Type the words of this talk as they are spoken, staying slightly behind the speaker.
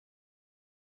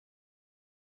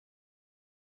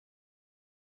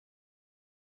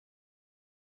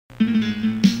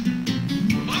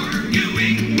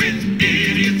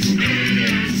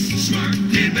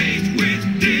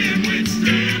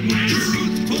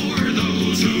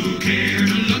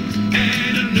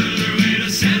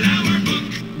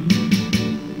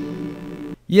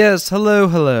Yes,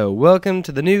 hello. Welcome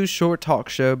to the new short talk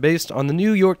show based on the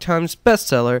New York Times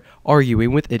bestseller,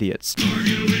 Arguing with Idiots.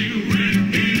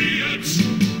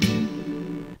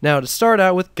 Now, to start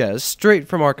out with guest, straight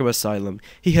from Arkham Asylum,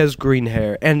 he has green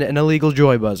hair and an illegal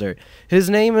joy buzzer. His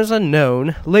name is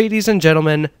unknown. Ladies and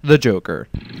gentlemen, the Joker.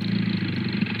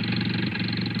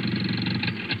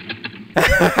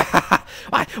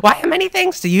 Why, many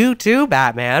thanks to you too,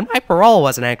 Batman. My parole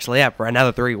wasn't actually up for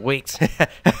another 3 weeks.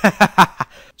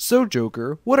 So,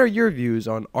 Joker, what are your views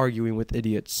on Arguing with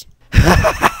Idiots?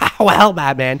 Well,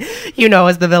 Batman, you know,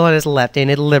 as the villainous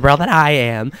left-handed liberal that I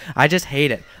am, I just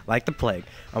hate it, like the plague.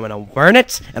 I'm gonna burn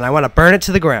it, and I want to burn it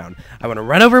to the ground. I want to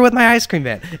run over with my ice cream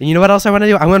van, and you know what else I want to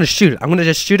do? I want to shoot it. I'm gonna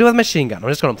just shoot it with a machine gun. I'm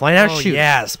just gonna plain out shoot.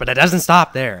 Yes, but it doesn't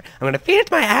stop there. I'm gonna feed it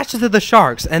my ashes to the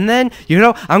sharks, and then,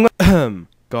 I'm gonna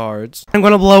Guards. I'm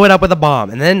gonna blow it up with a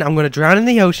bomb, and then I'm gonna drown in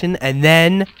the ocean, and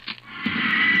then.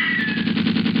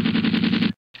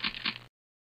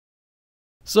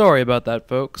 Sorry about that,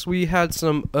 folks. We had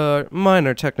some,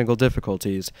 minor technical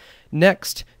difficulties.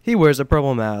 Next, he wears a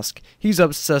purple mask. He's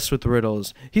obsessed with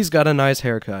riddles. He's got a nice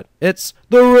haircut. It's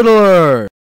the Riddler!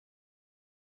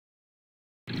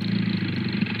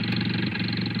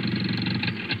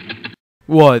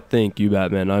 Why, thank you,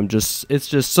 Batman. It's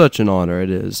just such an honor, it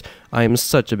is. I am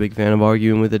such a big fan of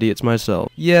Arguing with Idiots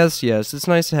myself. Yes, it's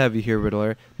nice to have you here,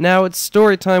 Riddler. Now it's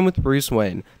story time with Bruce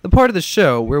Wayne, the part of the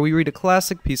show where we read a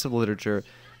classic piece of literature.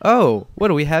 Oh, what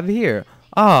do we have here?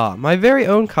 Ah, my very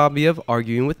own copy of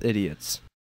Arguing with Idiots.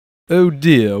 Oh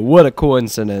dear, what a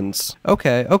coincidence.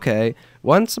 Okay.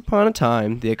 Once upon a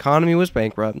time, the economy was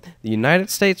bankrupt, the United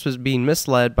States was being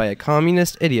misled by a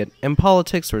communist idiot, and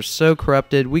politics were so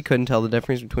corrupted we couldn't tell the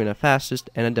difference between a fascist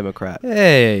and a Democrat.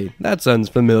 Hey, that sounds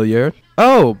familiar.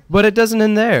 Oh, but it doesn't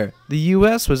end there. The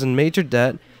U.S. was in major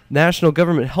debt, national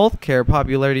government health care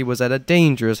popularity was at a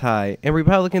dangerous high, and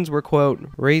Republicans were, quote,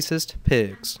 racist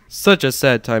pigs. Such a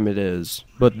sad time it is.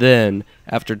 But then,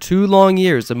 after 2 long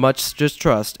years of much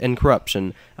distrust and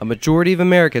corruption, a majority of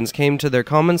Americans came to their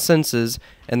common senses,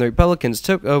 and the Republicans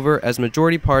took over as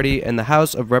majority party in the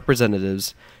House of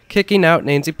Representatives, kicking out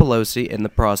Nancy Pelosi in the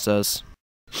process.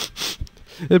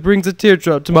 It brings a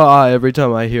teardrop to my eye every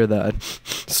time I hear that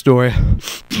story.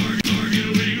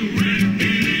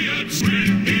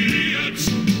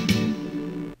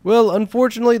 Well,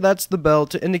 unfortunately, that's the bell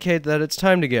to indicate that it's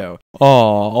time to go. Aw,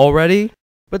 already?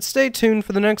 But stay tuned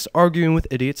for the next Arguing with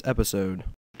Idiots episode.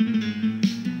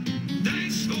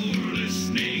 Thanks for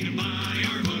listening to my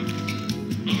book,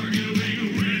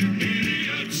 Arguing with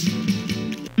Idiots.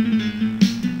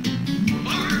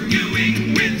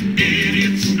 Arguing with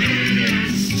Idiots.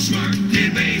 Smart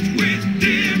debate with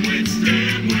dimwits.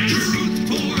 Truth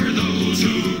for those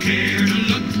who care to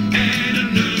look, and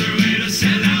another way to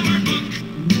sell our book.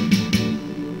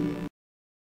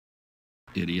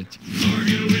 Idiot.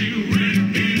 Arguing